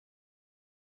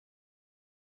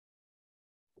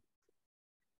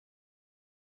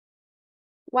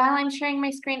while I'm sharing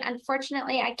my screen,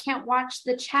 unfortunately, I can't watch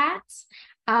the chat,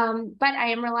 but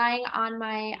I am relying on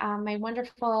my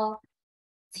wonderful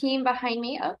team behind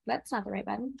me. Oh, that's not the right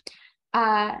button.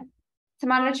 Uh, to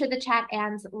monitor the chat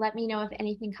and let me know if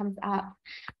anything comes up.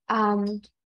 Um,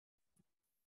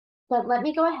 but let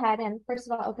me go ahead and first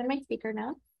of all, open my speaker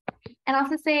notes and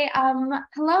also say,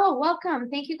 hello, welcome.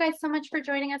 Thank you guys so much for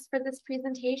joining us for this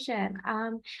presentation.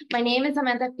 My name is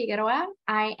Amanda Figueroa.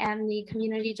 I am the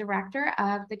Community Director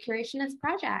of the Curationist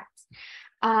Project.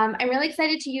 I'm really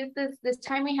excited to use this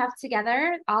time we have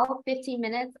together, all 15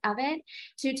 minutes of it,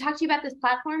 to talk to you about this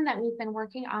platform that we've been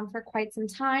working on for quite some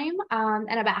time,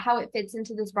 and about how it fits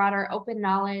into this broader open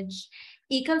knowledge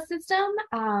ecosystem,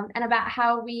 and about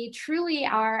how we truly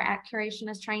are at Curation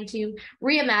is trying to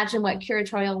reimagine what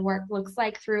curatorial work looks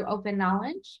like through open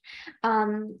knowledge.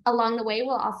 Along the way,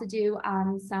 we'll also do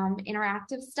some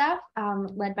interactive stuff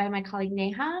led by my colleague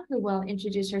Neha, who will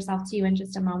introduce herself to you in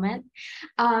just a moment.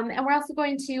 And we're also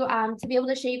going to be able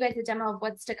to show you guys a demo of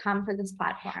what's to come for this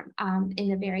platform in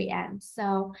the very end.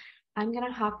 So I'm going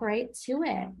to hop right to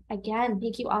it. Again,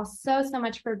 thank you all so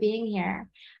much for being here.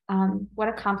 What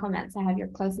a compliment to have your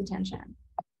close attention.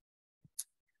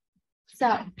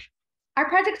 So our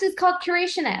project is called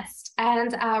Curationist,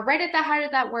 and right at the heart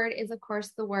of that word is, of course,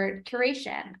 the word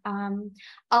curation.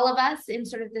 All of us in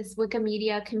sort of this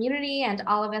Wikimedia community and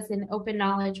all of us in open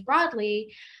knowledge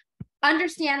broadly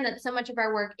understand that so much of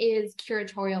our work is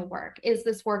curatorial work, is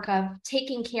this work of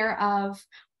taking care of,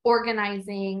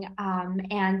 organizing,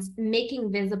 and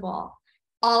making visible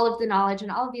all of the knowledge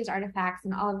and all of these artifacts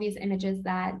and all of these images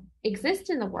that exist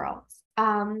in the world.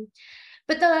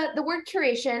 But the word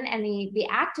curation and the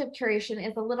act of curation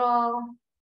is a little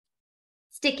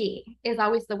sticky, is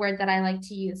always the word that I like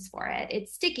to use for it.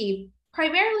 It's sticky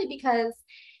primarily because,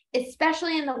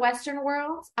 especially in the Western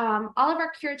world, all of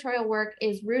our curatorial work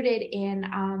is rooted in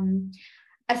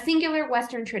a singular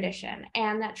Western tradition.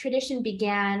 And that tradition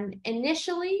began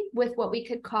initially with what we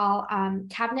could call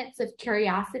cabinets of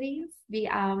curiosities,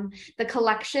 the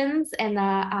collections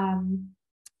and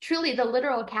truly the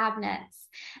literal cabinets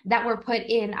that were put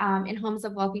in homes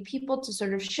of wealthy people to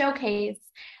sort of showcase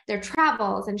their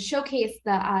travels and showcase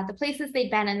the places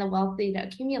they'd been and the wealth they'd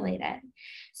accumulated.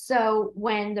 So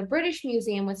when the British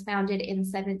Museum was founded in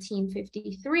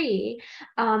 1753,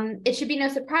 it should be no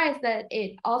surprise that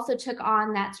it also took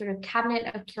on that sort of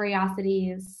cabinet of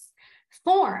curiosities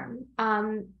form,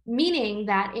 meaning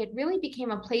that it really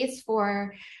became a place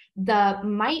for the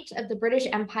might of the British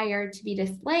Empire to be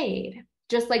displayed.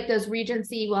 Just like those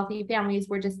Regency wealthy families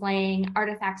were displaying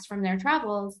artifacts from their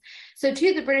travels, so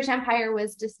too the British Empire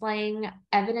was displaying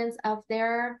evidence of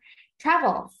their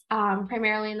travels,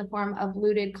 primarily in the form of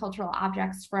looted cultural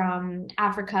objects from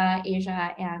Africa,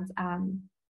 Asia, and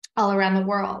all around the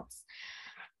world.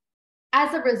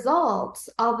 As a result,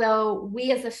 although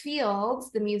we as a field,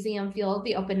 the museum field,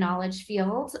 the open knowledge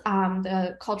field,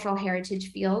 the cultural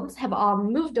heritage fields have all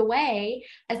moved away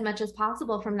as much as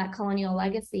possible from that colonial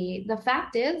legacy, the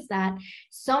fact is that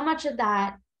so much of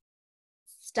that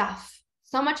stuff,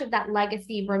 so much of that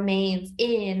legacy remains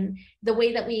in the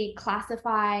way that we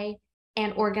classify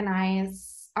and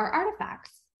organize our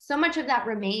artifacts. So much of that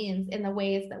remains in the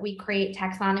ways that we create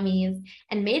taxonomies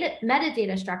and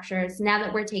metadata structures now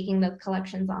that we're taking those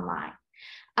collections online.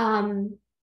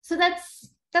 So that's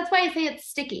why I say it's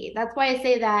sticky. That's why I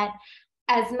say that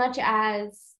as much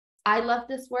as I love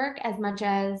this work, as much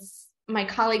as my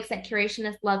colleagues at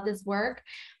Curationist love this work,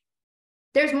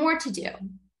 there's more to do.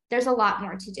 There's a lot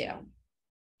more to do.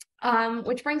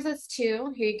 Which brings us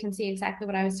to, here you can see exactly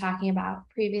what I was talking about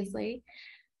previously,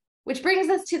 which brings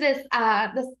us to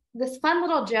this fun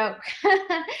little joke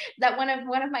that one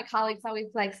of my colleagues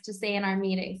always likes to say in our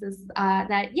meetings is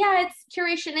that, yeah, it's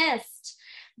curationist,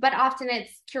 but often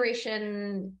it's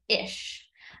curation-ish.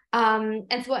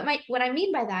 And so what I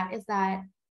mean by that is that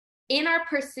in our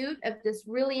pursuit of this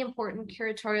really important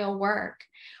curatorial work,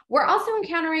 we're also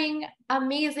encountering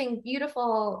amazing,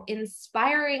 beautiful,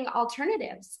 inspiring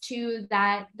alternatives to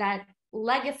that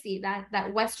legacy,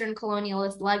 that Western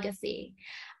colonialist legacy.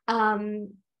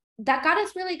 That got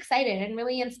us really excited and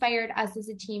really inspired us as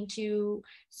a team to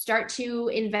start to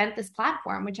invent this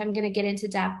platform, which I'm going to get into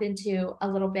depth into a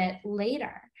little bit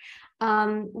later.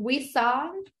 We saw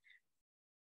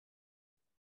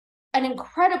an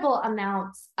incredible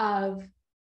amount of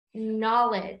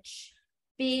knowledge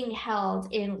being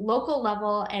held in local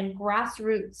level and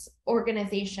grassroots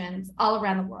organizations all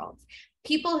around the world.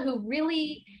 People who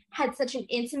really had such an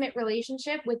intimate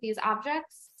relationship with these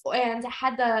objects and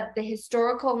had the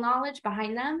historical knowledge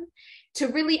behind them to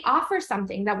really offer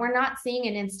something that we're not seeing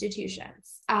in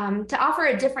institutions, to offer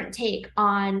a different take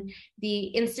on the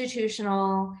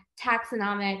institutional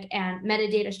taxonomic and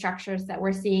metadata structures that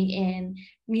we're seeing in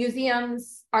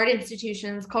museums, art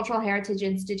institutions, cultural heritage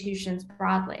institutions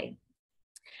broadly.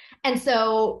 And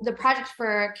so the project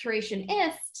for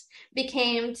Curationist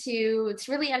became to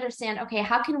really understand, okay,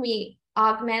 how can we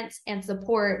augment and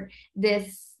support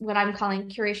this, what I'm calling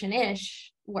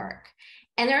curation-ish work?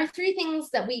 And there are three things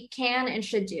that we can and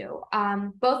should do,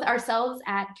 both ourselves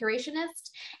at Curationist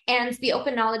and the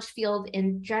open knowledge field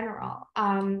in general.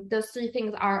 Those three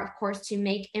things are, of course, to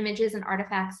make images and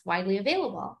artifacts widely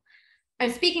available.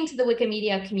 I'm speaking to the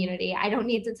Wikimedia community. I don't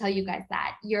need to tell you guys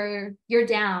that. You're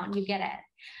down, you get it.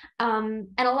 And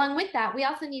along with that, we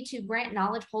also need to grant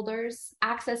knowledge holders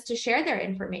access to share their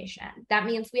information. That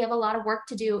means we have a lot of work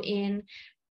to do in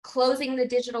closing the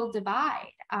digital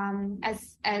divide.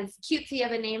 As cutesy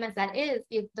of a name as that is,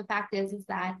 the fact is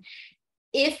that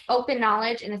if open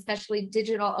knowledge, and especially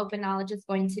digital open knowledge, is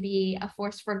going to be a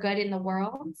force for good in the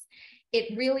world,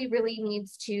 it really, really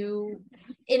needs to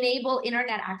enable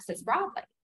internet access broadly.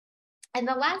 And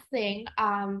the last thing,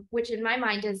 which in my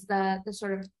mind is the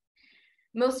sort of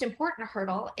most important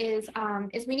hurdle, is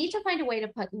we need to find a way to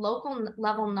put local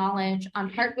level knowledge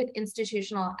on par with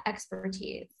institutional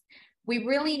expertise. We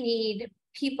really need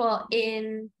people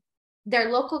in their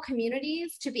local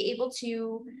communities to be able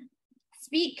to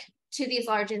speak to these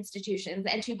large institutions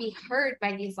and to be heard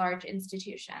by these large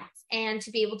institutions, and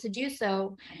to be able to do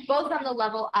so both on the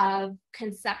level of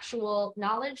conceptual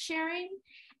knowledge sharing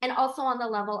and also on the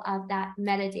level of that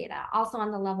metadata, also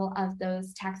on the level of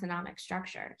those taxonomic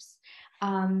structures.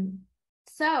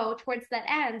 So towards that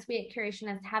end, we at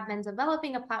Curationists have been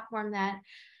developing a platform that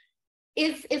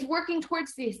is working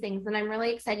towards these things, and I'm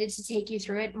really excited to take you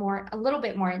through it a little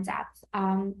bit more in depth.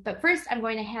 But first, I'm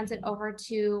going to hand it over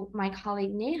to my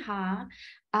colleague Neha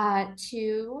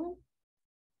to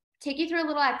take you through a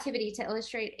little activity to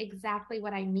illustrate exactly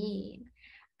what I mean.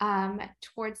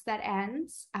 Towards that end,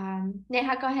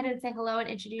 Neha, go ahead and say hello and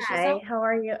introduce yourself. Hi, how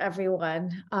are you,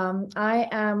 everyone? I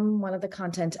am one of the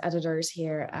content editors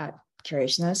here at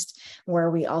Curationist, where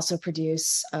we also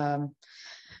produce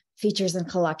features and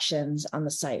collections on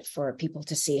the site for people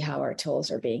to see how our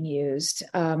tools are being used.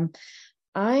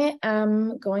 I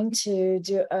am going to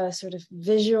do a sort of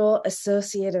visual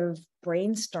associative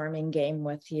brainstorming game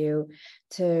with you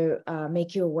to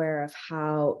make you aware of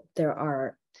how there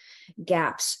are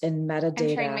gaps in metadata.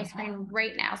 I'm sharing my screen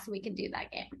right now so we can do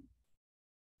that game.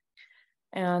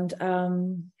 And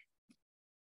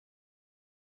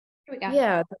here we go.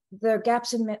 Yeah, there are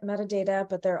gaps in metadata,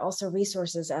 but there are also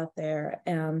resources out there.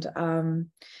 And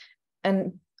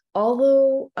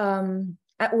although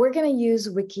we're going to use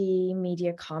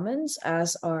Wikimedia Commons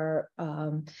as our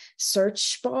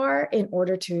search bar in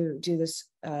order to do this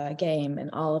game,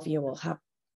 and all of you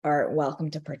are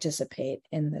welcome to participate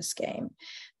in this game.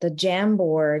 The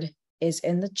Jamboard is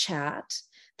in the chat.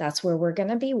 That's where we're going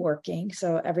to be working.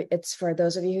 So it's for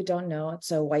those of you who don't know, it's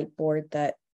a whiteboard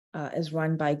that is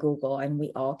run by Google, and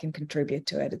we all can contribute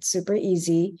to it. It's super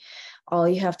easy. All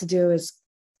you have to do is,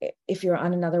 if you're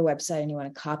on another website and you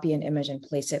want to copy an image and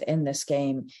place it in this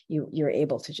game, you're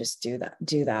able to just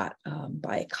do that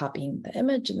by copying the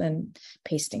image and then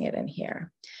pasting it in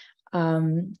here.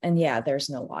 And yeah, there's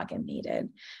no login needed.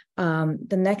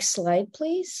 The next slide,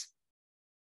 please.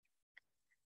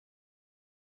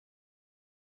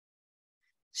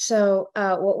 So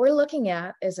what we're looking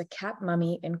at is a cat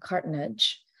mummy in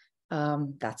cartonnage.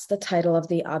 That's the title of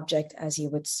the object as you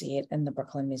would see it in the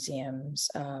Brooklyn Museum's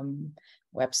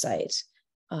website.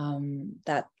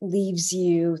 That leaves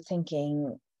you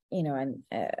thinking,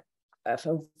 of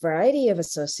a variety of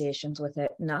associations with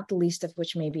it, not the least of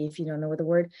which maybe if you don't know what the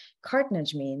word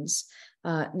cartonnage means.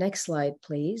 Next slide,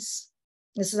 please.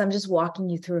 I'm just walking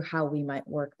you through how we might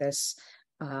work this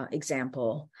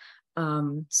example.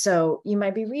 So you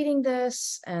might be reading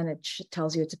this and it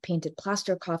tells you it's a painted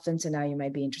plaster coffin. So now you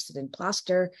might be interested in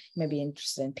plaster. You might be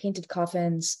interested in painted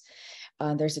coffins.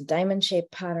 There's a diamond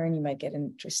shaped pattern. You might get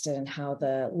interested in how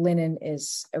the linen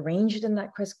is arranged in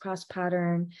that crisscross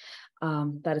pattern.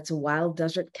 That it's a wild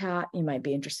desert cat. You might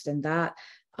be interested in that.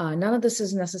 None of this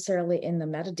is necessarily in the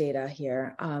metadata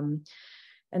here.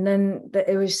 And then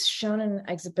it was shown in an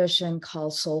exhibition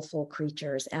called Soulful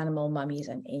Creatures, Animal Mummies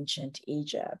in Ancient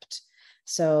Egypt.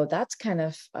 So that's kind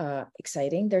of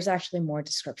exciting. There's actually more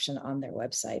description on their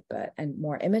website, and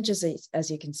more images,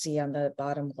 as you can see on the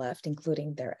bottom left,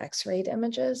 including their X-rayed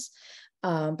images.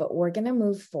 But we're going to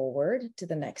move forward to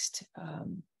the next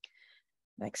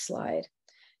slide.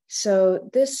 So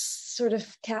this sort of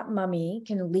cat mummy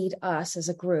can lead us as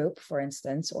a group, for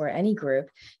instance, or any group,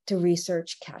 to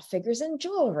research cat figures in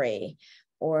jewelry,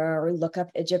 or look up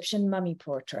Egyptian mummy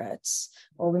portraits,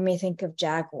 or we may think of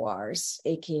jaguars,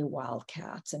 aka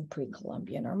wildcats, in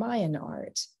pre-Columbian or Mayan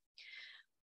art.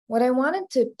 What I wanted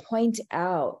to point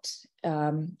out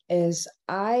is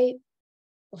I'm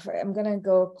going to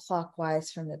go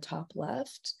clockwise from the top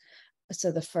left.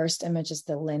 So the first image is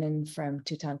the linen from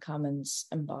Tutankhamun's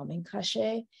embalming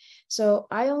cachet. So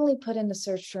I only put in the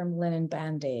search term linen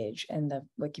bandage in the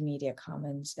Wikimedia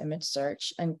Commons image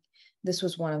search, and this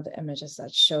was one of the images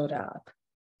that showed up.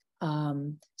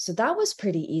 So that was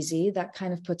pretty easy. That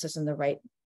kind of puts us in the right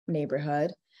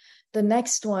neighborhood. The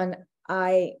next one,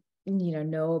 I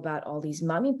know about all these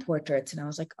mummy portraits, and I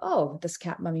was like, oh, this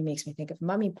cat mummy makes me think of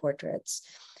mummy portraits,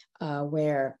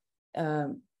 where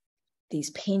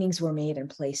these paintings were made and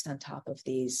placed on top of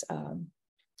these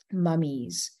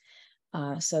mummies.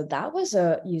 So that was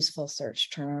a useful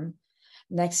search term.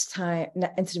 Next time,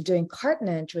 instead of doing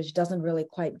cartonnage, which doesn't really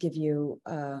quite give you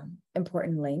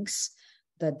important links,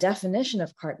 the definition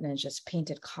of cartonnage as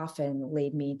painted coffin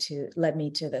led me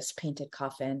to this painted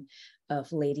coffin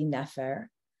of Lady Nefer.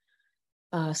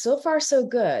 So far, so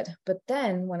good. But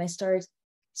then when I started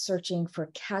searching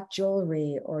for cat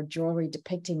jewelry or jewelry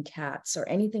depicting cats or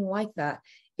anything like that,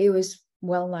 it was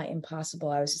well nigh impossible.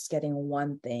 I was just getting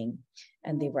one thing,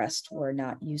 and the rest were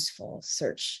not useful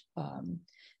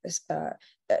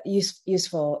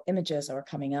useful images that were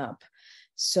coming up.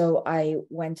 So I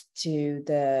went to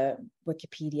the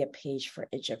Wikipedia page for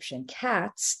Egyptian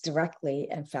cats directly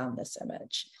and found this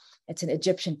image. It's an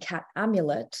Egyptian cat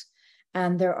amulet.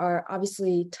 And there are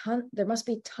obviously there must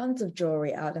be tons of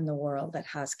jewelry out in the world that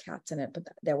has cats in it, but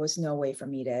there was no way for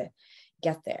me to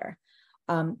get there.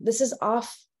 This is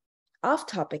off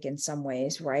topic in some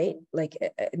ways, right? Like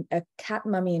a cat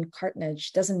mummy in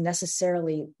cartonnage doesn't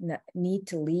necessarily need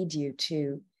to lead you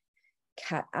to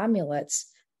cat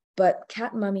amulets, but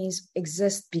cat mummies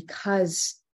exist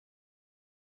because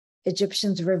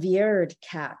Egyptians revered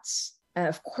cats.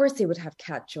 Of course, they would have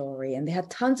cat jewelry, and they had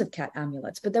tons of cat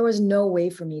amulets, but there was no way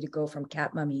for me to go from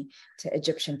cat mummy to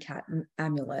Egyptian cat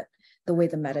amulet the way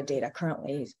the metadata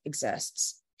currently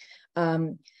exists.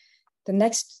 The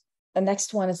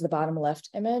next one is the bottom left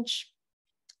image.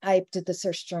 I did the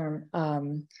search term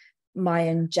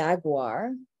Mayan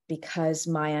jaguar because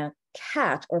Maya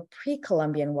cat or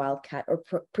pre-Columbian wildcat or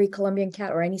pre-Columbian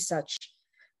cat or any such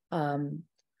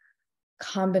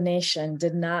combination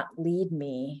did not lead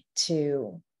me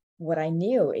to what I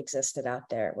knew existed out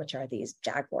there, which are these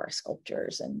jaguar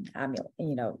sculptures and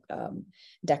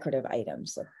decorative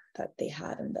items that they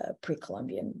had in the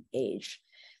pre-Columbian age.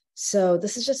 So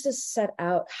this is just to set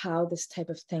out how this type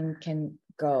of thing can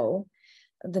go.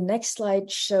 The next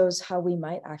slide shows how we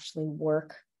might actually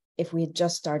work if we had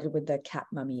just started with the cat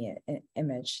mummy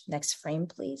image. Next frame,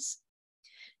 please.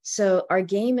 So our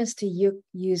game is to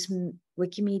use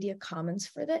Wikimedia Commons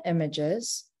for the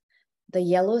images. The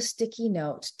yellow sticky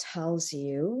note tells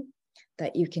you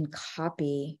that you can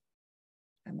copy.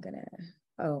 I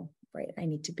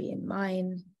need to be in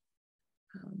mine.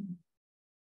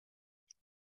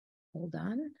 Hold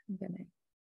on, I'm gonna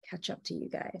catch up to you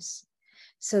guys.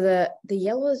 So the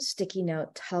yellow sticky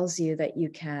note tells you that you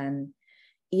can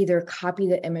either copy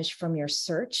the image from your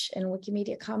search in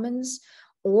Wikimedia Commons,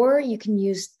 or you can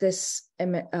use this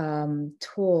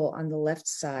tool on the left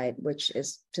side, which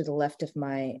is to the left of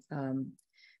my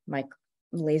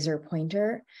laser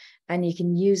pointer. And you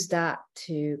can use that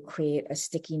to create a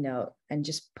sticky note and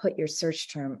just put your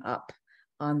search term up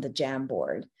on the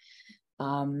Jamboard.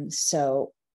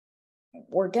 So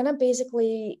we're going to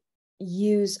basically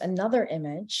use another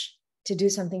image to do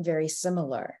something very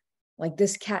similar. Like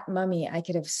this cat mummy, I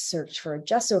could have searched for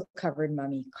gesso-covered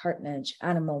mummy, cartonnage,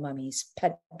 animal mummies,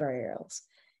 pet burials,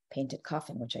 painted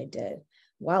coffin, which I did,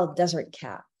 wild desert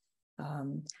cat,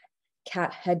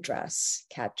 cat headdress,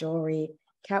 cat jewelry,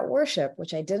 cat worship,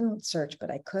 which I didn't search, but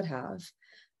I could have,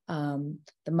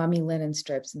 the mummy linen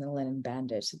strips and the linen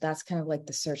bandage. So that's kind of like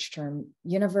the search term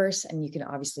universe, and you can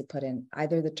obviously put in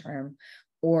either the term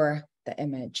or the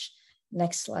image.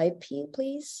 Next slide,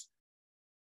 please.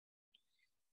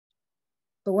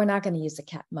 But we're not going to use the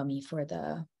cat mummy for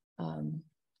the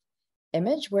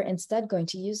image. We're instead going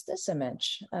to use this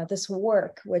image, this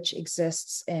work, which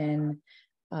exists in,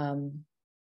 I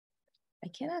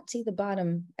cannot see the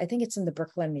bottom. I think it's in the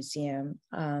Brooklyn Museum.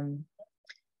 And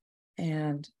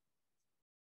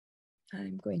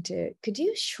I'm going to, could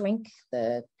you shrink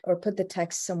or put the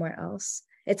text somewhere else?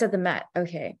 It's at the Met,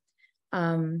 okay.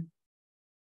 And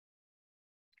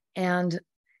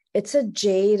It's a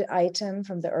jade item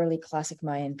from the early classic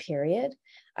Mayan period.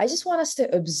 I just want us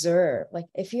to observe, like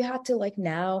if you had to like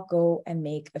now go and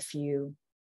make a few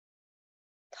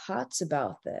thoughts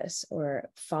about this or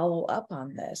follow up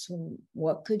on this,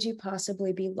 what could you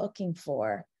possibly be looking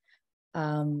for?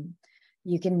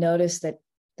 You can notice that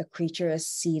the creature is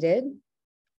seated.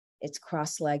 It's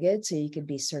cross-legged, so you could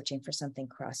be searching for something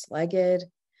cross-legged.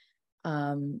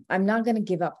 I'm not going to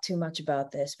give up too much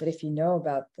about this, but if you know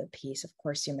about the piece, of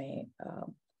course, you may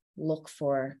look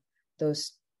for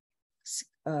those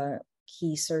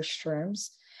key search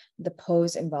terms. The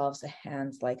pose involves the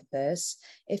hands like this.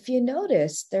 If you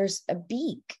notice, there's a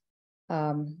beak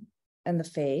and the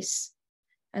face.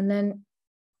 And then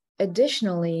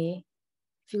additionally,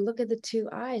 if you look at the two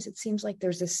eyes, it seems like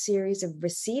there's a series of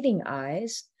receding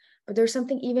eyes, but there's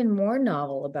something even more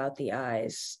novel about the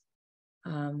eyes.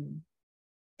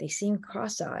 They seem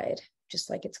cross-eyed, just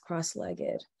like it's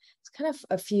cross-legged. It's kind of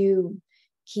a few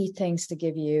key things to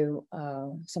give you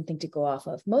something to go off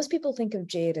of. Most people think of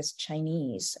jade as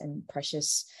Chinese, and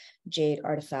precious jade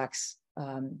artifacts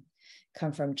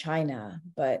come from China,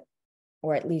 but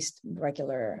or at least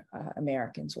regular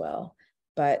Americans will.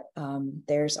 But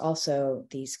there's also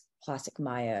these classic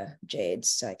Maya jades,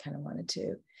 so I kind of wanted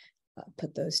to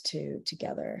put those two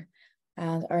together.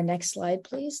 And our next slide,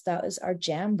 please. That is our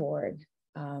Jamboard.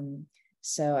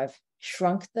 So I've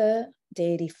shrunk the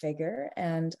deity figure,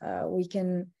 and we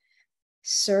can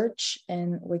search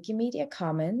in Wikimedia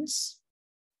Commons.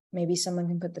 Maybe someone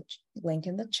can put the link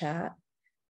in the chat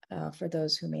for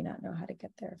those who may not know how to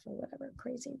get there for whatever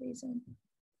crazy reason.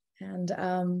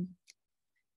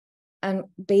 And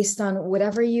based on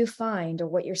whatever you find or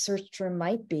what your search term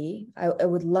might be, I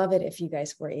would love it if you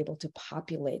guys were able to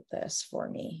populate this for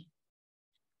me.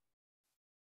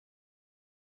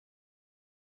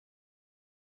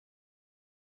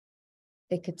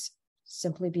 It could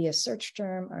simply be a search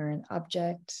term or an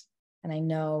object. And I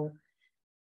know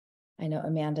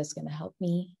Amanda's going to help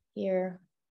me here.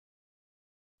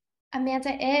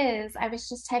 Amanda is. I was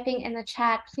just typing in the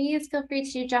chat. Please feel free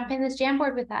to jump in this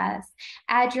Jamboard with us.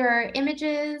 Add your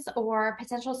images or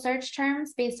potential search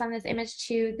terms based on this image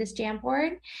to this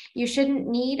Jamboard. You shouldn't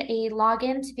need a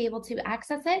login to be able to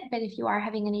access it, but if you are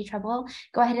having any trouble,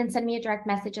 go ahead and send me a direct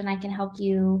message and I can help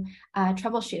you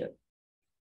troubleshoot.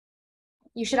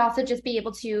 You should also just be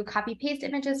able to copy paste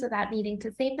images without needing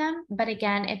to save them. But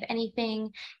again, if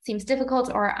anything seems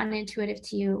difficult or unintuitive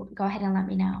to you, go ahead and let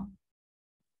me know.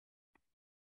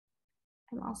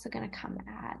 I'm also going to come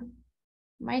add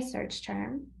my search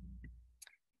term.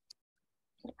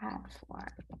 Add for.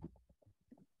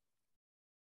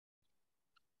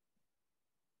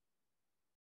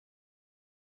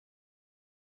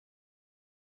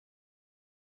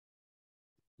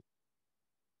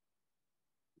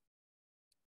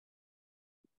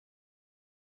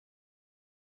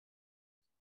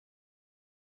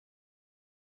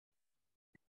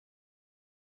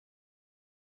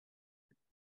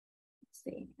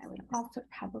 Let's see, I would also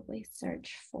probably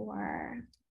search for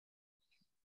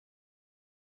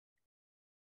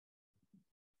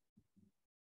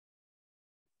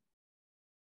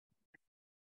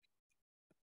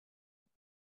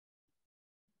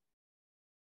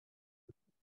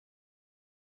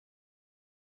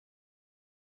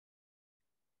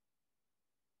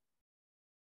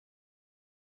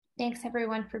thanks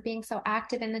everyone for being so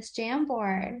active in this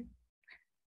Jamboard.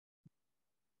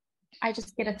 I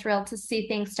just get a thrill to see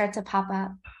things start to pop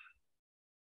up.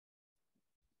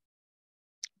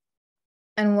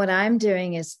 And what I'm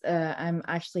doing is I'm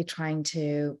actually trying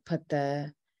to put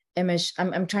the image,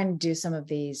 I'm trying to do some of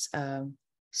these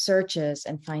searches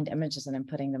and find images, and I'm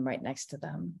putting them right next to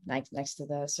them, next to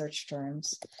the search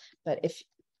terms. But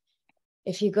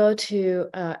if you go to,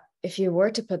 if you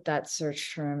were to put that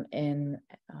search term in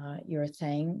your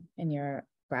thing, in your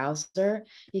browser,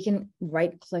 you can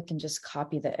right click and just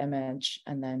copy the image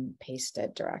and then paste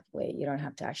it directly. You don't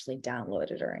have to actually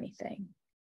download it or anything.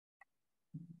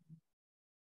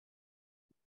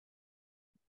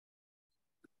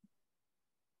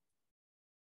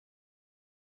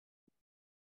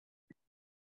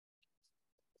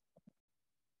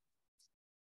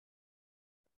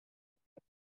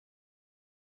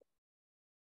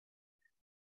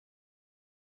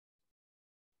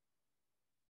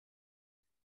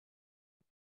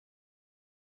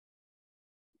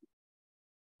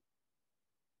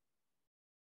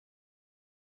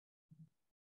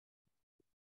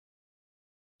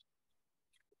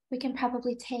 We can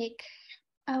probably take,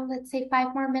 oh, let's say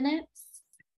 5 more minutes.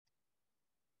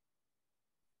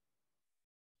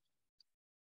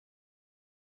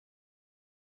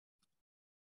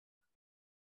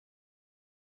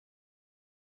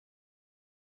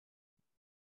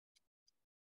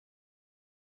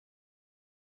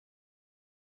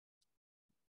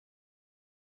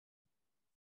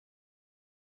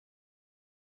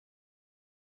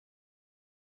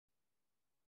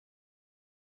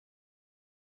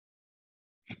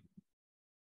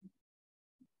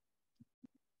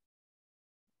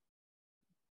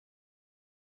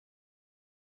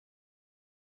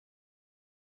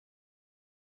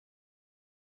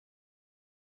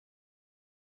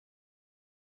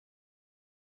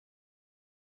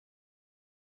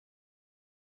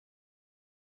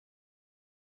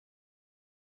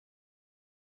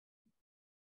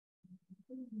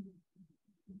 As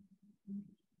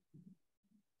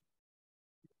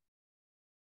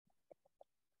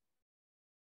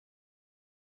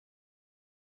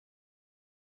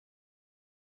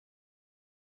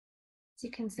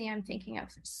you can see, I'm thinking of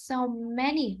so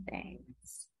many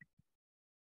things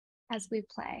as we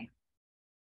play.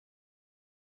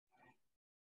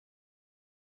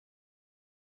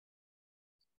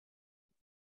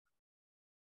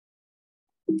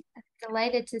 I'm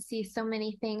delighted to see so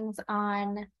many things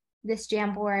on this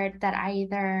Jamboard that I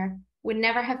either would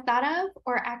never have thought of,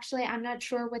 or actually I'm not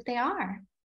sure what they are.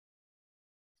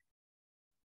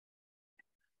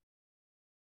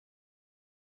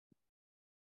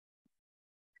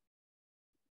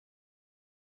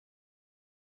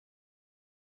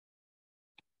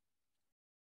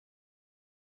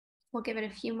 We'll give it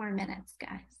a few more minutes,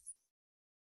 guys,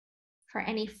 for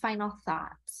any final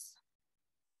thoughts.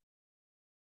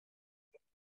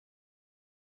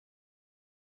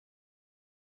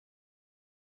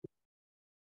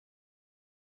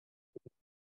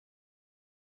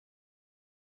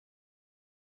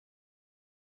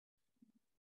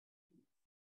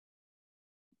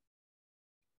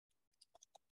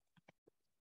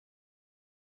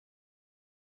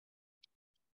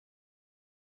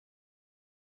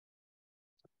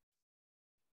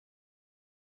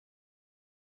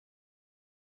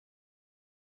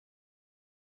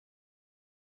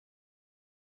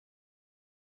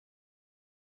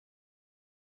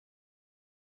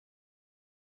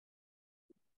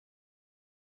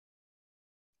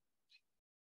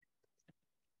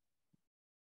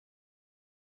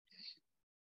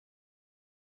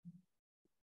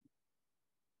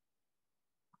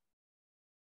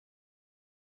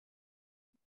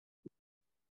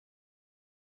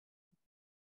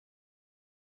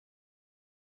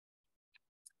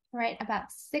 All right,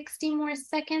 about 60 more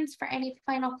seconds for any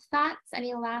final thoughts,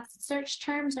 any last search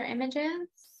terms or images.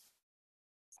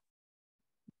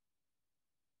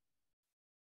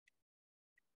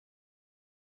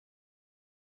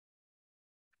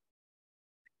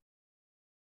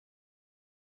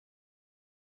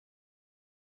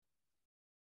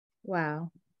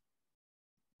 Wow.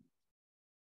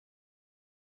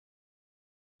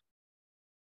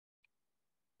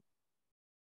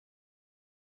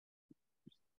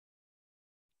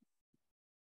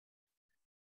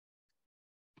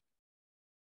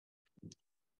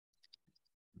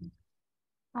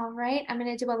 All right, I'm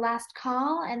going to do a last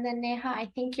call, and then Neha,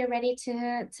 I think you're ready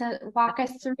to walk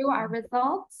us through our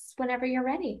results whenever you're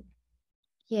ready.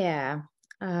 Yeah.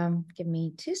 Give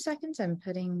me 2 seconds. I'm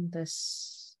putting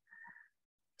this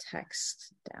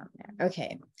text down there.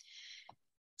 Okay.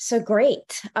 So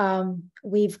great.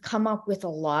 We've come up with a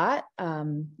lot,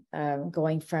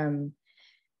 going from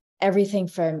everything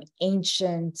from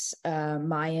ancient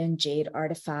Mayan jade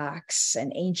artifacts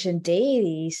and ancient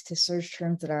deities to search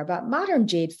terms that are about modern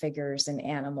jade figures and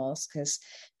animals, because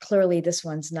clearly this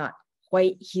one's not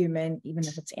quite human, even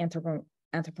if it's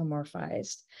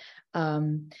anthropomorphized.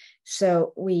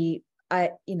 So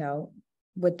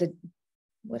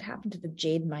what happened to the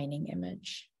jade mining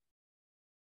image?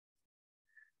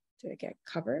 Did it get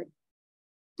covered?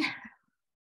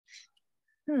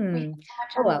 Oh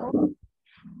well.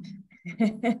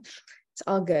 It's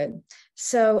all good.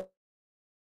 So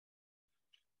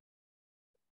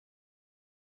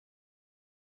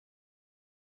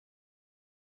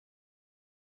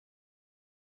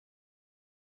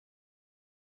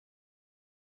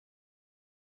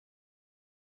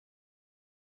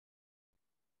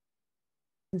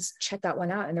check that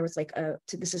one out, and there was like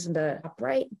this is in the top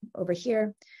right over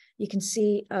here, you can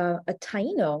see a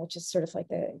taino, which is sort of like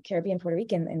the Caribbean, Puerto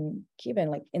Rican, and Cuban,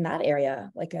 like in that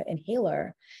area, like an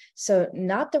inhaler. So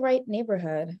not the right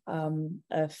neighborhood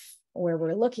of where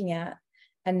we're looking at,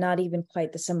 and not even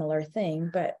quite the similar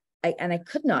thing. But I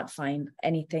could not find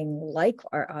anything like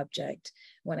our object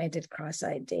when I did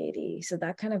cross-eyed deity. So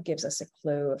that kind of gives us a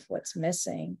clue of what's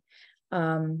missing.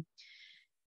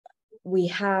 We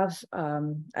have,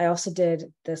 I also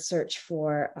did the search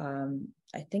for,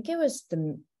 I think it was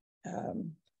the,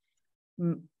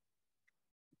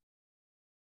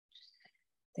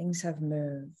 things have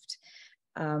moved,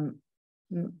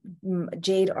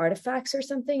 jade artifacts or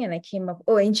something. And I came up,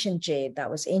 ancient jade,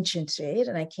 that was ancient jade.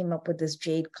 And I came up with this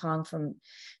jade Kong from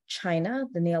China,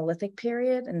 the Neolithic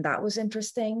period. And that was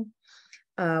interesting.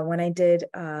 When I did,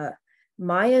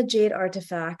 Maya jade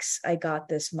artifacts, I got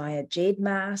this Maya jade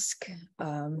mask.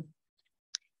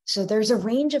 So there's a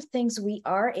range of things we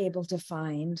are able to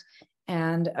find,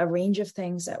 and a range of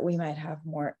things that we might have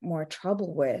more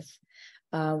trouble with.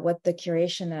 What the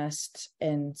curationist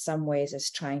in some ways is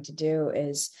trying to do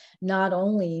is not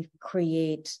only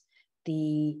create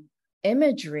the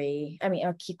imagery, I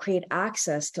mean, create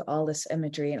access to all this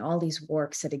imagery and all these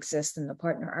works that exist in the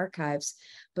partner archives,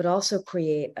 but also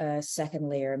create a second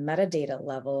layer metadata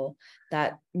level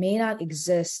that may not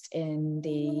exist in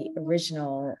the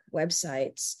original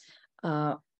websites,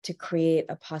 to create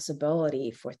a possibility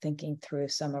for thinking through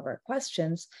some of our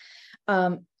questions.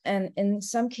 And in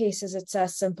some cases, it's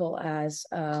as simple as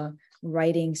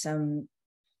writing some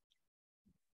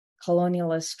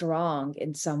colonialist wrong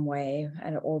in some way,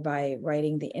 or by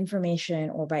writing the information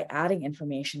or by adding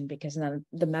information, because then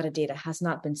the metadata has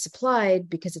not been supplied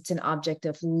because it's an object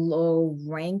of low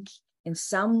rank in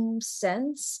some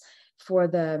sense for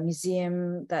the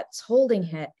museum that's holding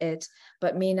it,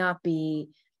 but may not be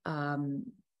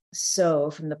so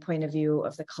from the point of view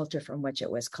of the culture from which it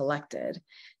was collected.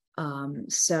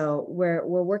 So we're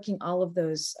working all of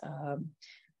those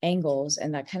angles,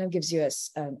 and that kind of gives you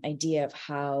an idea of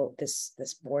how this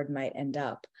board might end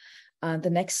up. The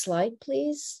next slide,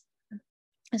 please.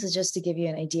 This is just to give you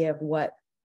an idea of what,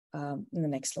 in the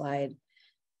next slide,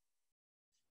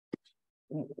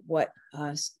 what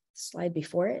slide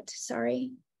before it,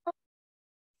 sorry.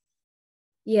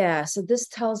 Yeah, so this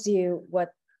tells you what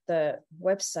the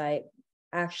website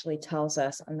actually tells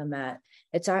us on the mat.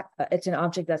 It's an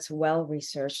object that's well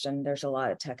researched, and there's a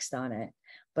lot of text on it.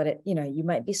 But you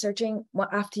might be searching, well,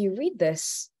 after you read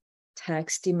this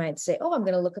text, you might say, oh, I'm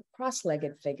going to look at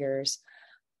cross-legged figures,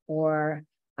 or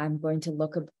I'm going to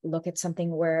look at something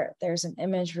where there's an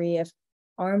imagery of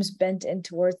arms bent in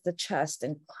towards the chest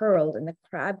and curled in the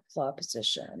crab claw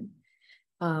position.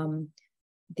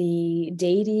 The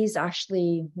deity is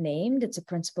actually named. It's a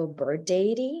principal bird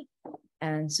deity.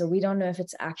 And so we don't know if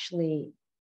it's actually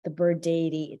the bird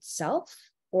deity itself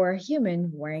or a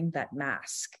human wearing that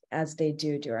mask, as they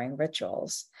do during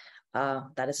rituals,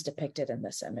 that is depicted in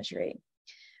this imagery.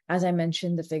 As I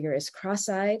mentioned, the figure is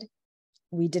cross-eyed.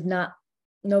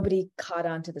 Nobody caught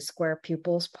on to the square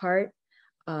pupils part,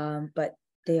 but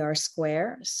they are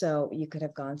square, so you could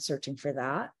have gone searching for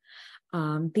that.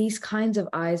 These kinds of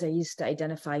eyes are used to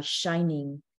identify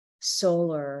shining,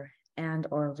 solar, and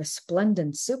or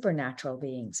resplendent supernatural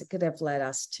beings. It could have led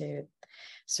us to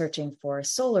searching for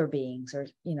solar beings, or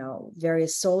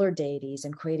various solar deities,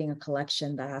 and creating a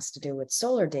collection that has to do with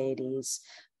solar deities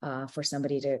for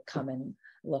somebody to come and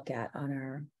look at on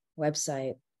our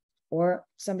website, or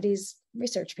somebody's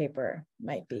research paper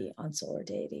might be on solar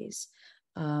deities.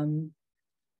 How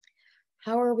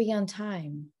are we on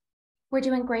time? We're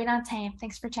doing great on time.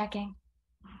 Thanks for checking.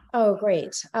 Oh,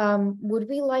 great. Would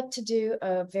we like to do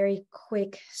a very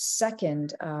quick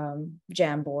second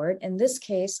Jamboard? In this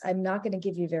case, I'm not going to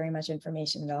give you very much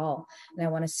information at all. And I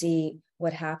want to see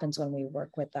what happens when we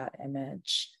work with that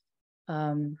image.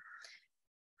 And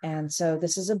so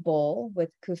this is a bowl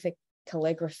with Kufic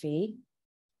calligraphy.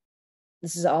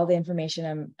 This is all the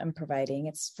information I'm providing.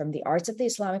 It's from the Arts of the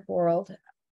Islamic World.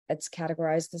 It's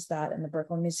categorized as that in the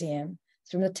Brooklyn Museum.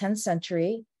 It's from the 10th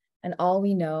century. And all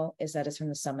we know is that it's from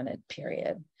the Samanid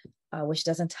period, which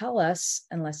doesn't tell us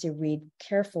unless you read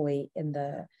carefully in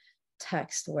the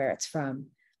text where it's from.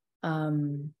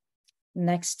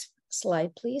 Next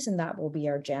slide, please, and that will be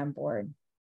our Jamboard.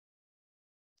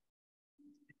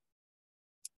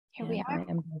 Here we are. I am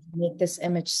going to make this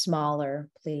image smaller,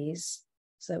 please,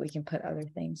 so that we can put other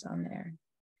things on there.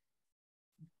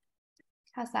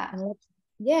 How's that?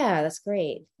 Yeah, that's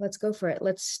great. Let's go for it.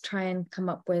 Let's try and come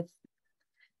up with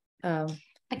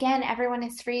again, everyone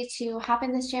is free to hop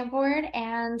in this Jamboard,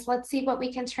 and let's see what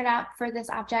we can turn out for this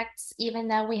object, even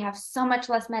though we have so much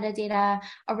less metadata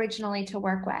originally to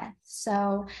work with.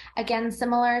 So again,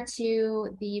 similar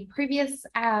to the previous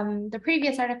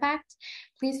artifact,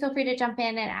 please feel free to jump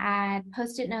in and add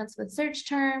post-it notes with search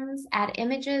terms, add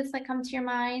images that come to your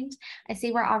mind. I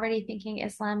see we're already thinking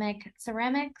Islamic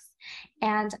ceramics.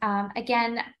 And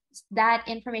again, that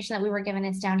information that we were given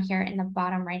is down here in the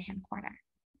bottom right-hand corner.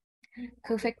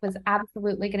 Kufic was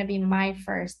absolutely going to be my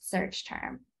first search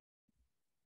term.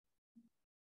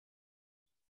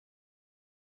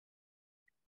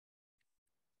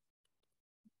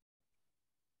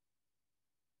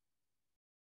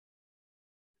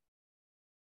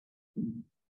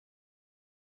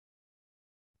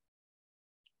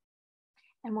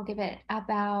 And we'll give it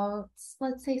about,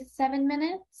 let's say, 7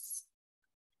 minutes,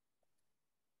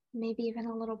 maybe even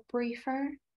a little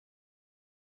briefer.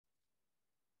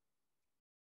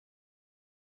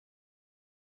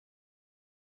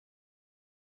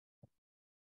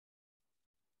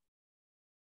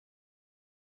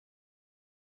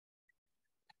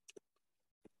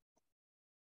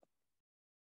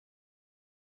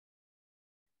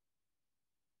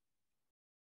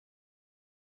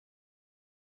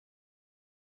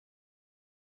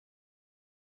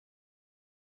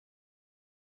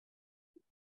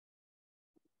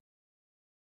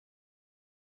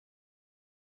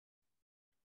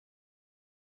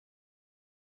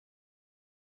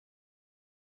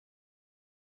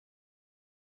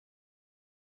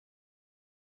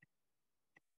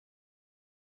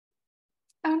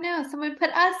 Oh no, someone put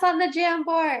us on the jam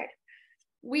board.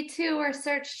 We too are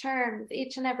search terms,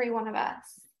 each and every one of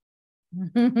us.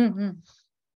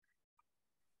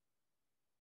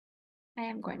 I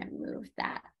am going to move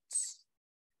that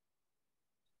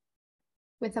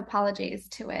with apologies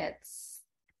to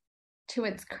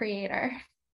its creator.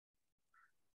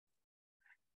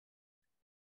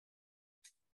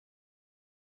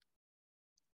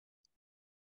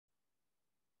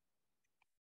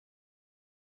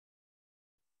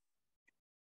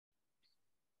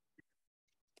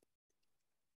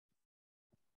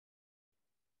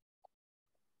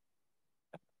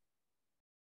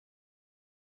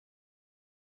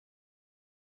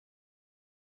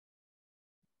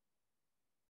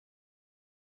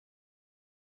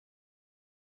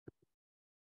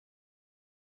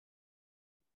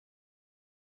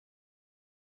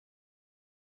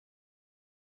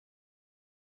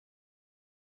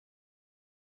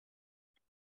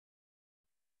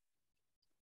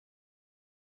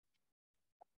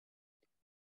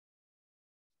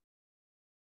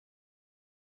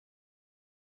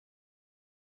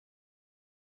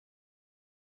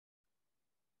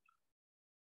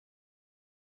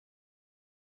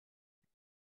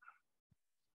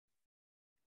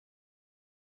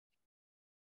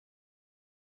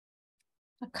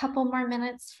 A couple more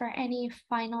minutes for any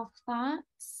final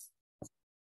thoughts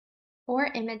or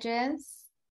images.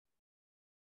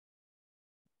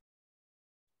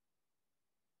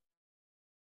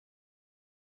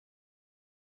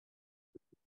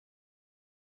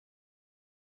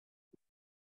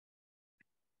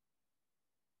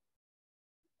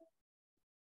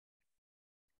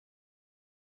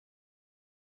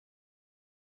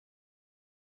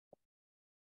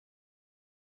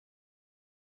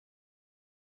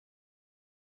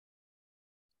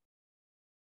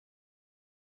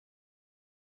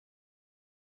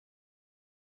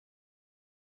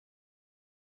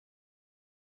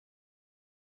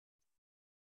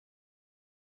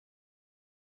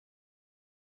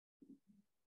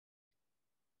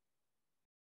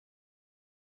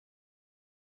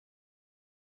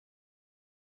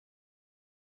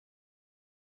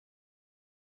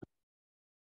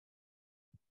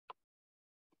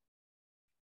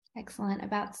 Excellent.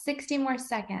 About 60 more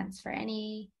seconds for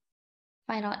any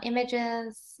final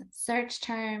images, search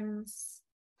terms,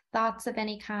 thoughts of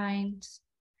any kind,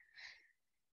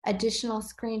 additional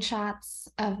screenshots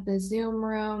of the Zoom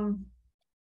room.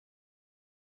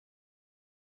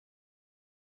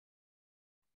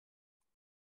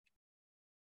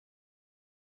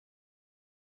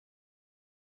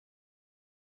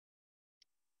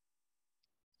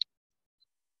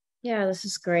 Yeah, this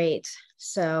is great.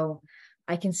 So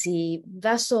I can see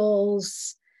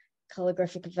vessels,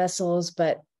 calligraphic vessels,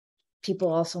 but people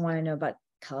also want to know about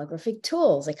calligraphic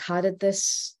tools. Like, how did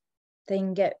this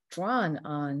thing get drawn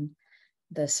on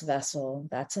this vessel?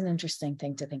 That's an interesting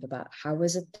thing to think about. How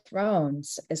was it thrown?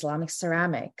 Islamic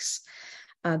ceramics,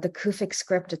 the Kufic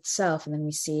script itself, and then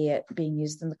we see it being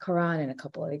used in the Quran in a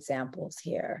couple of examples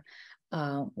here,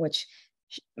 which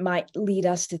might lead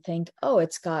us to think, oh,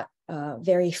 it's got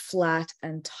very flat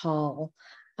and tall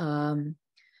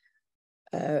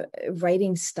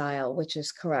writing style, which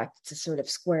is correct. It's a sort of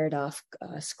squared off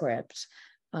script.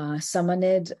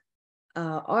 Samanid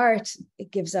art, it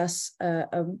gives us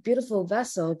a beautiful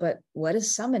vessel, but what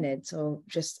is Samanid? So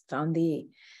just found the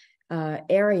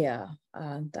area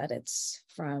that it's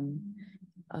from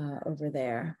over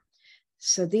there.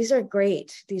 So these are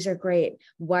great. These are great.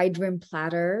 Wide rim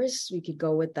platters, we could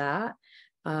go with that.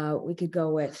 We could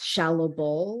go with shallow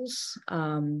bowls.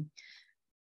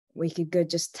 We could go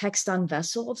just text on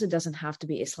vessels. It doesn't have to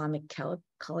be Islamic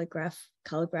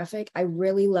calligraphic. I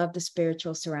really love the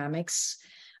spiritual ceramics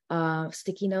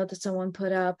sticky note that someone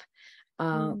put up,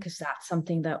 because that's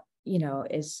something that, you know,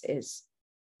 is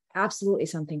absolutely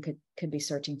something could be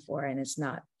searching for, and it's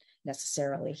not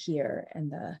necessarily here in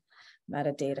the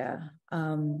metadata.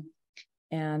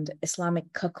 And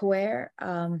Islamic cookware,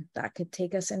 that could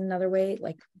take us in another way,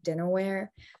 like dinnerware.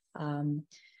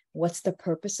 What's the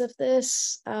purpose of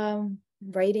this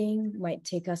writing? Might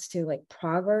take us to like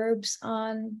proverbs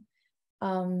on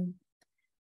or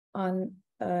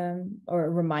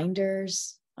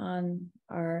reminders on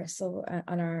our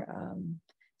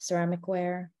ceramic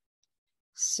ware.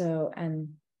 So,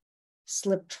 and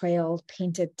slip trailed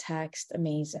painted text,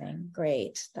 amazing,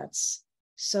 great. That's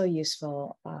so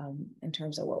useful in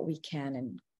terms of what we can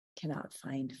and cannot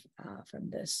find from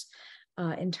this.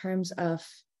 In terms of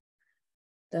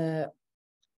the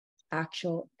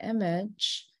actual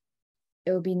image,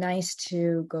 it would be nice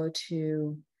to go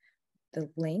to the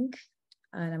link,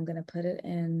 and I'm going to put it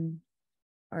in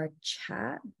our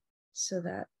chat. so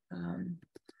that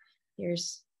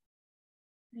here's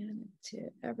and to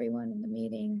everyone in the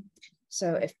meeting.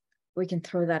 So if we can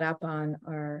throw that up on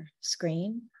our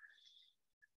screen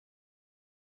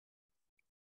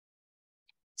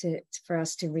for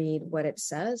us to read what it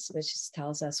says, which just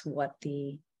tells us what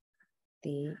the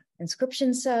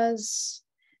inscription says,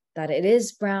 that it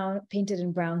is brown, painted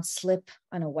in brown slip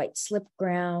on a white slip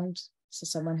ground. So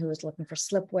someone who was looking for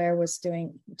slipware was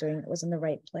was in the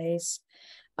right place.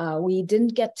 We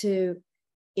didn't get to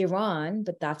Iran,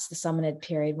 but that's the Samanid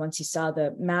period. Once you saw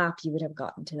the map, you would have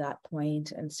gotten to that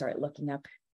point and start looking up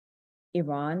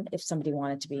Iran. If somebody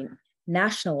wanted to be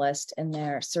nationalist in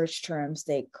their search terms,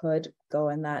 they could go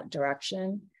in that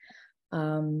direction.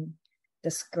 The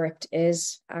script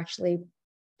is actually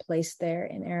placed there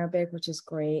in Arabic, which is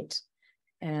great.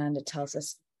 And it tells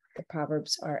us the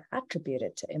Proverbs are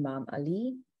attributed to Imam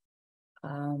Ali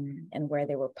and where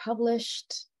they were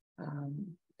published.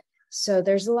 So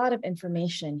there's a lot of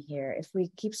information here. If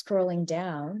we keep scrolling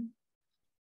down,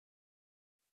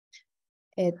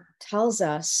 it tells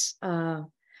us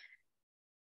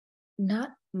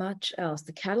not much else.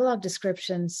 The catalog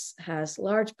descriptions has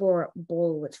large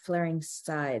bowl with flaring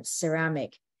sides,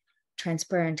 ceramic,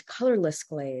 transparent, colorless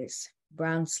glaze,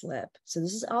 brown slip. So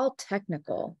this is all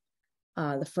technical,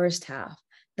 the first half.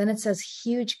 Then it says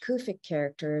huge Kufic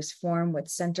characters form with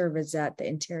center rosette, the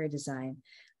interior design.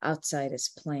 Outside is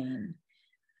plain.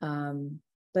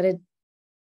 But the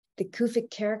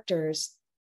Kufic characters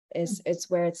it's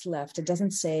where it's left. It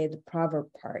doesn't say the proverb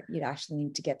part. You'd actually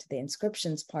need to get to the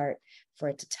inscriptions part for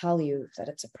it to tell you that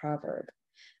it's a proverb.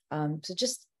 So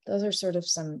just those are sort of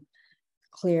some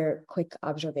clear, quick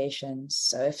observations.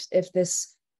 So if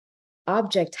this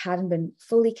object hadn't been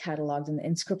fully cataloged and the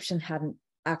inscription hadn't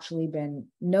actually been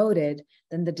noted,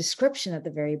 then the description at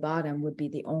the very bottom would be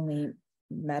the only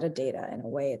metadata in a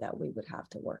way that we would have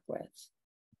to work with.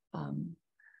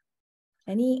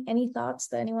 Any thoughts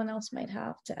that anyone else might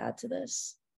have to add to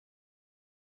this?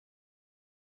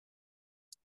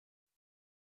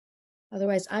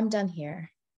 Otherwise, I'm done here.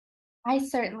 I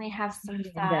certainly have some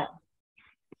thoughts.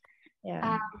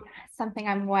 Yeah. Something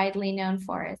I'm widely known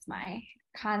for is my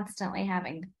constantly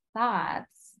having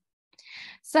thoughts.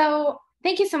 So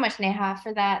thank you so much, Neha,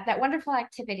 for that wonderful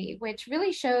activity, which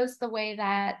really shows the way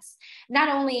that not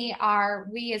only are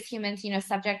we as humans,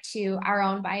 subject to our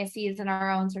own biases and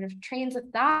our own sort of trains of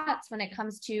thoughts when it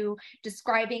comes to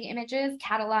describing images,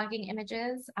 cataloging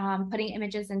images, putting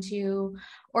images into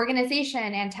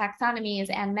organization and taxonomies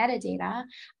and metadata.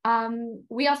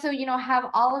 We also,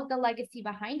 have all of the legacy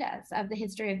behind us of the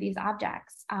history of these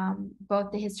objects,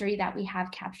 both the history that we have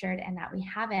captured and that we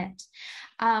haven't,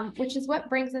 which is what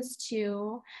brings us to,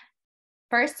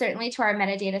 first, certainly to our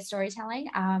metadata storytelling.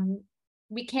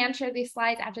 We can share these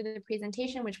slides after the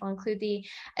presentation, which will include the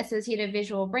associative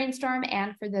visual brainstorm.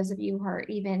 And for those of you who are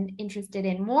even interested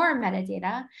in more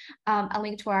metadata, a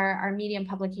link to our Medium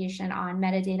publication on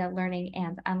metadata learning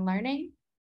and unlearning.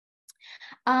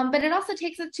 But it also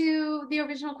takes us to the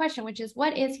original question, which is,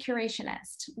 what is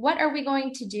curationist? What are we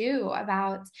going to do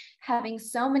about having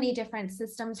so many different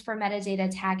systems for metadata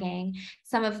tagging,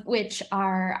 some of which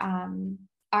are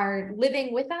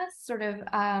living with us, sort of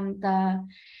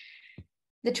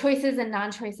the choices and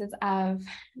non-choices of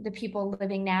the people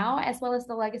living now, as well as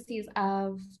the legacies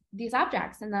of these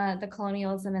objects and the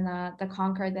colonialism and the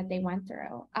conquer that they went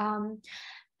through.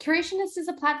 Curationist is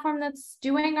a platform that's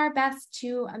doing our best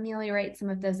to ameliorate some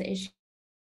of those issues.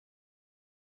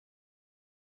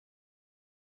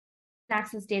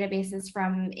 Access databases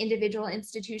from individual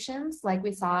institutions, like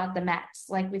we saw the Met,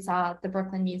 like we saw the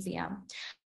Brooklyn Museum,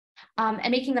 and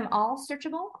making them all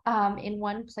searchable in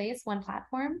one place, one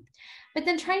platform, but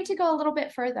then trying to go a little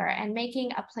bit further and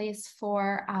making a place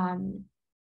for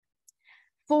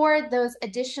those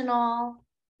additional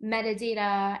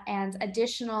metadata and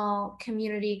additional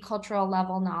community cultural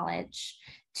level knowledge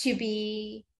to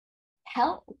be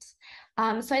held.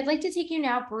 So I'd like to take you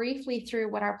now briefly through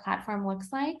what our platform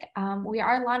looks like. We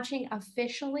are launching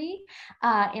officially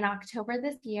in October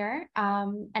this year.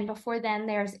 And before then,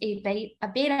 there's a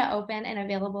beta open and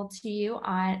available to you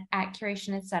at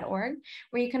curationist.org,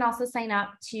 where you can also sign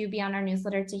up to be on our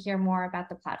newsletter to hear more about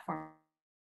the platform.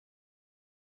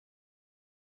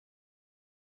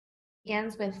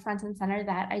 Begins with front and center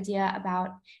that idea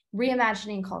about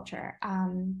reimagining culture.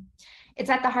 It's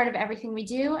at the heart of everything we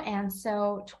do. And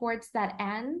so towards that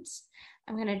end,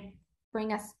 I'm going to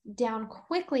bring us down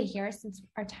quickly here, since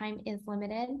our time is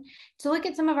limited, to look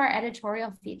at some of our editorial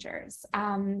features.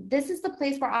 This is the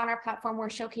place where on our platform we're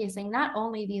showcasing not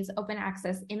only these open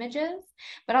access images,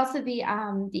 but also the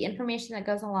information that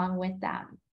goes along with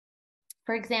them.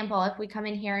 For example, if we come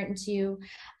in here into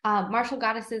martial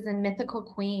goddesses and mythical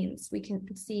queens, we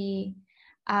can see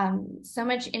so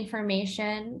much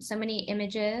information, so many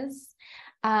images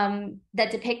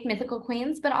that depict mythical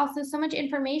queens, but also so much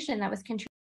information that was contributed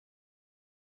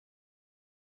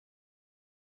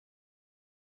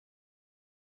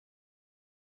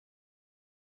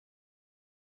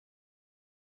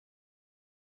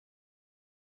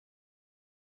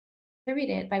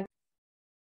by.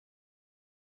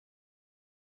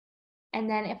 And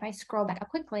then if I scroll back up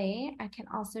quickly, I can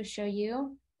also show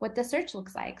you what the search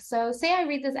looks like. So say I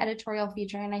read this editorial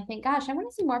feature and I think, gosh, I want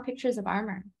to see more pictures of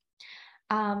armor.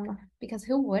 Because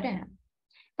who wouldn't?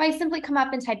 If I simply come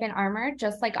up and type in armor,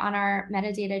 just like on our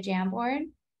metadata Jamboard,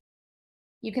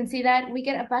 you can see that we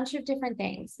get a bunch of different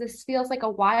things. This feels like a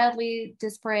wildly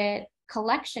disparate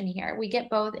collection here. We get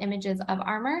both images of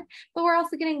armor, but we're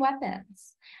also getting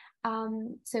weapons.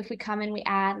 So if we come and we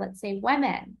add, let's say,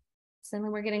 women,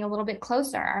 suddenly we're getting a little bit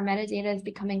closer. Our metadata is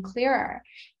becoming clearer,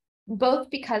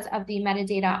 both because of the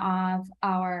metadata of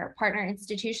our partner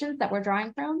institutions that we're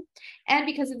drawing from, and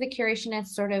because of the Curationist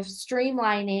sort of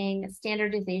streamlining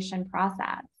standardization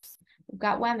process. We've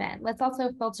got women. Let's also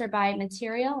filter by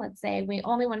material. Let's say we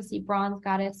only want to see bronze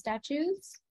goddess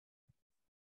statues.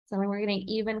 So we're getting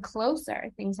even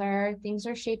closer. Things are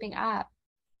shaping up.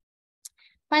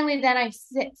 Finally, then I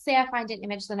say I find an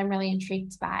image that I'm really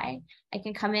intrigued by. I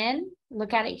can come in,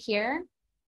 look at it here,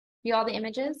 view all the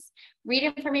images, read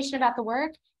information about the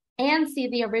work, and see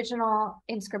the original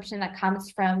inscription that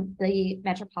comes from the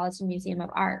Metropolitan Museum of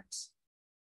Art.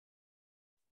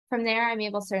 From there, I'm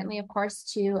able certainly, of course,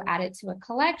 to add it to a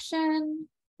collection.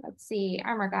 Let's see,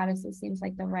 Armor Goddesses seems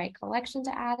like the right collection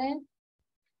to add it.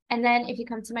 And then if you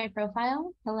come to my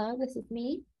profile, hello, this is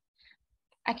me.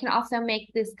 I can also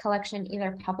make this collection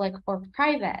either public or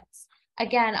private,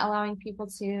 again, allowing people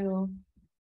to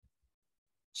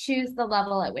choose the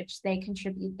level at which they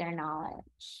contribute their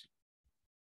knowledge.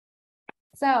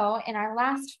 So in our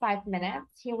last 5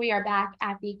 minutes, here we are back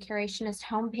at the Curationist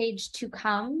homepage to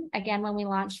come, again, when we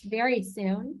launch very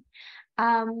soon.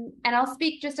 And I'll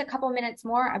speak just a couple minutes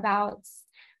more about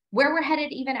where we're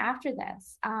headed even after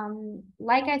this.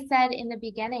 Like I said in the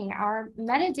beginning, our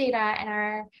metadata and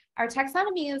our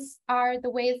taxonomies are the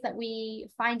ways that we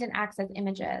find and access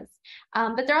images,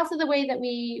 but they're also the way that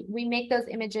we make those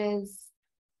images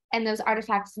and those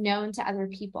artifacts known to other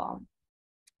people.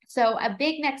 So a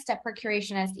big next step for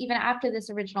Curationists, even after this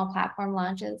original platform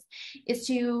launches, is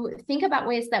to think about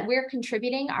ways that we're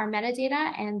contributing our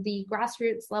metadata and the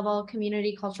grassroots level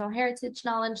community cultural heritage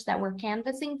knowledge that we're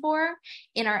canvassing for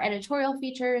in our editorial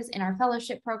features, in our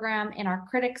fellowship program, in our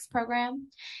critics program,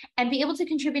 and be able to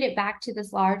contribute it back to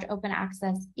this large open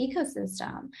access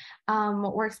ecosystem.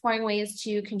 We're exploring ways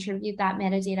to contribute that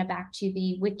metadata back to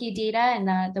the Wikidata and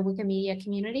the Wikimedia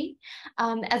community,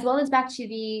 as well as back to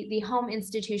the home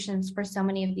institutions for so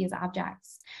many of these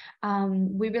objects.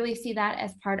 We really see that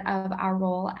as part of our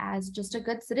role as just a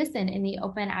good citizen in the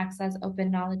open access, open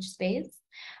knowledge space.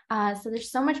 So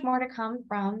there's so much more to come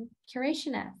from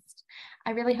Curationist.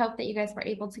 I really hope that you guys were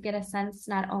able to get a sense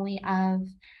not only of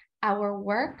our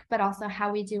work, but also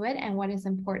how we do it and what is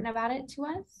important about it to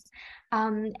us.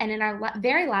 And in our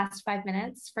very last 5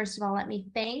 minutes, first of all, let me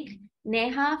thank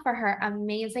Neha for her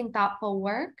amazing, thoughtful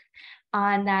work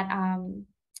on that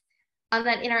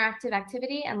interactive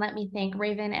activity. And let me thank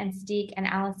Raven and Sadiq and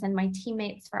Allison, my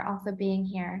teammates, for also being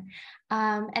here.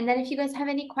 And then if you guys have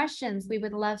any questions, we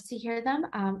would love to hear them.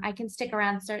 I can stick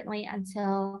around certainly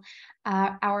until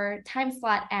our time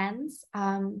slot ends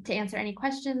to answer any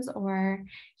questions or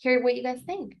hear what you guys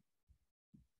think.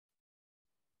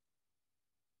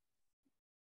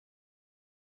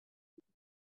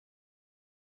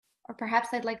 Or perhaps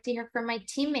I'd like to hear from my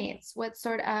teammates what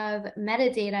sort of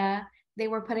metadata they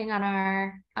were putting on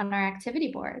our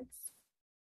activity boards.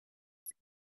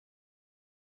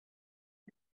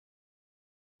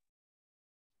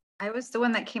 I was the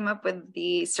one that came up with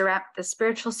the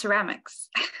spiritual ceramics.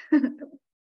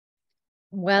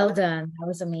 Well done. That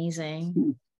was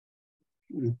amazing.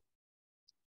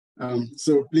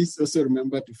 So please also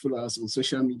remember to follow us on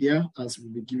social media, as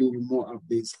we'll be giving you more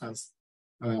updates as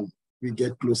we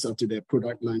get closer to the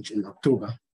product launch in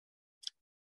October.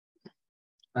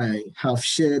 I have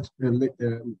shared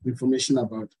the information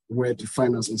about where to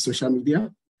find us on social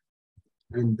media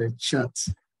and the chat.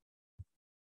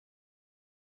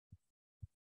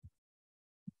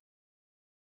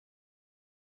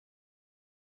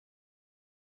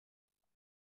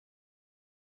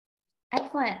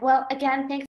 Excellent. Well, again,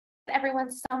 thanks everyone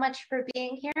so much for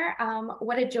being here.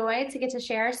 What a joy to get to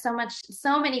share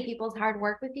so many people's hard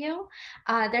work with you.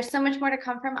 There's so much more to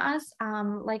come from us.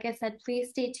 Like I said, please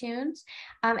stay tuned.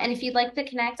 And if you'd like to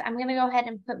connect, I'm going to go ahead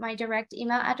and put my direct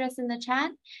email address in the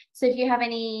chat. So if you have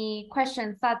any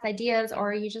questions, thoughts, ideas,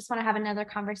 or you just want to have another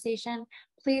conversation,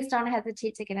 please don't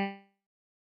hesitate to get in.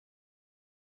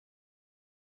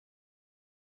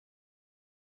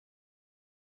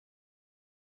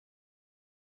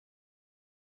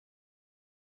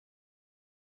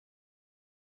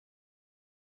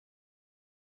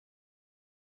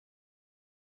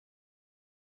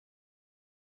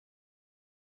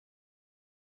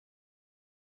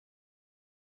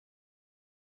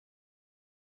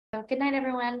 So good night,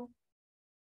 everyone.